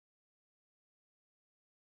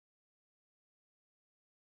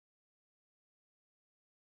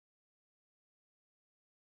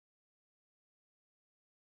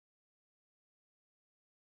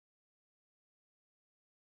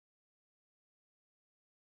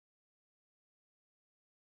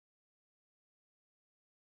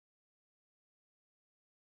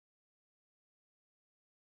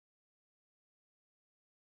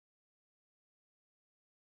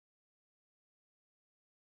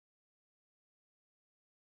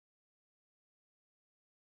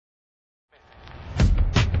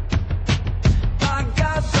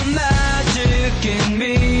in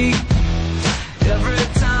me. Every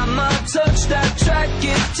time I touch that track,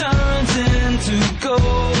 it turns into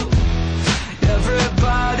gold.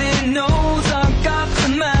 Everybody knows I got the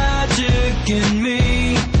magic in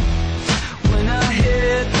me. When I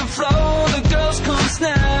hit the floor, the girls come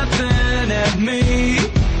snapping at me.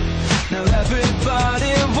 Now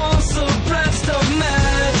everybody wants a blast of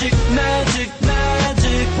magic, magic,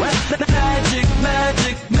 magic, magic,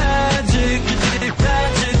 magic, magic,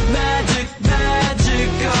 magic, magic, magic.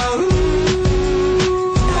 Oh,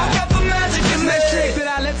 I got the magic in me. Trick that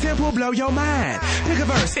I let tempo blow your mind. Pick a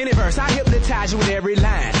verse, any verse, I hypnotize you with every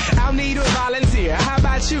line. I'll need a volunteer. How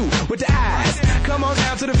about you with the eyes? Come on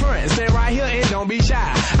down to the front, stand right here and don't be shy.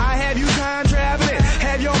 I have you time traveling,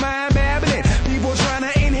 have your mind babbling. People trying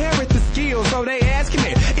to inherit the skills, so they asking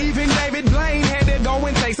it. Even David Blaine had to go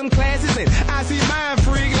and take some classes, and I see mind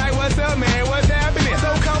freak like, what's up, man? What's happening?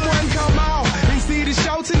 So come on, come on, we see the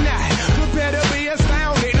show tonight. Prepare to be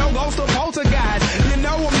astounded, no ghost or poltergeist. You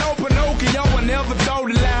know I'm no Pinocchio, I never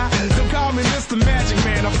told a lie. So call me Mr. Magic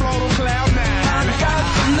Man, I float on cloud nine. I got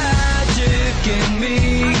the magic in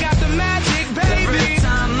me. I got the magic, baby. Every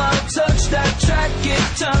time I touch that track, it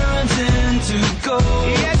turns into gold.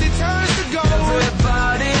 Yes, it turns to gold.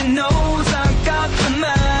 Everybody knows I got the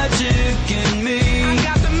magic in me. I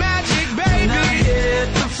got the magic, baby. When I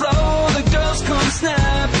hit the floor, the girls come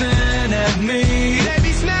snapping at me. They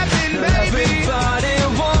be snapping, baby. Everybody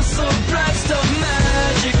wants a blast of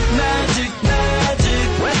magic, magic, magic,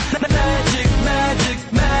 magic, magic,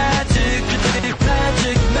 magic,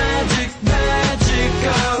 magic, magic, magic.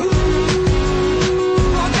 Oh,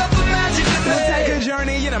 I got the magic in me. Take a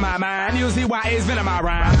journey into my mind. You'll see why it's been in my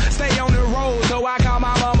rhyme. Stay on the road, so I call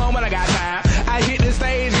my mama when I got time. I hit the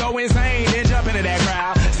stage, go insane, then jump into that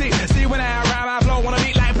crowd. See when I rhyme, I flow, wanna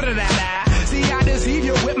beat like put it that. See, I deceive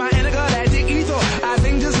you with my intergalactic ether. I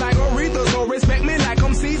sing just like Aretha, so respect me like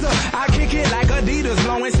I'm Caesar. I kick it like Adidas,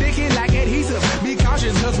 blowing, sticking like adhesive. Be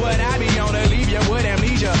cautious, cause what I be on to leave you with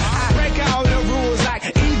amnesia. I break all the rules like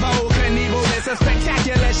Evo Knievel. It's a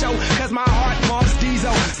spectacular show, cause my heart pumps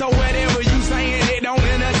diesel. So whatever you saying, it don't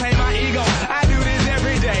entertain my ego. I do this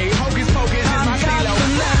every day, hocus pocus is my stilo. I got the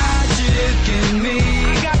magic in me.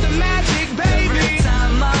 I got the magic, baby. Every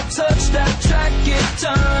time I touch that track, it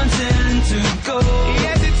turns into gold.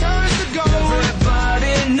 Yes, it turns to gold.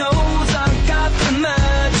 Everybody knows I got the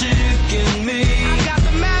magic in me. I got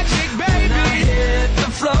the magic, baby. When I hit the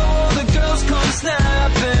floor, the girls come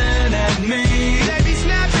snapping at me. They be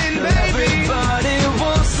snapping, baby. Everybody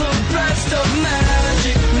wants a blast of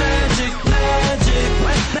magic, magic, magic,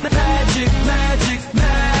 magic, magic,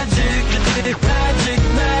 magic, magic,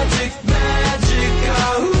 magic, magic.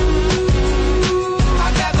 Oh, I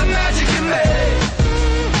got the magic in me.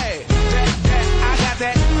 Hey, I got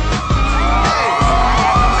that. Hey,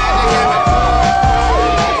 I got the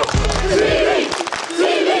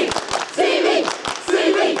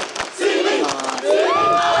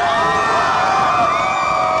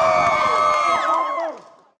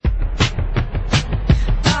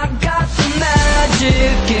I got the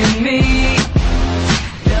magic in me.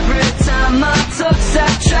 Every time I touch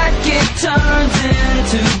that track, it turns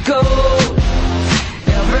into gold.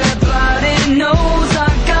 Everybody knows I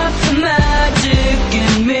got the magic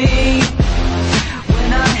in me. When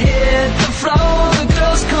I hit the floor, the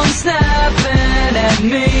girls come snapping at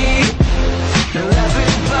me.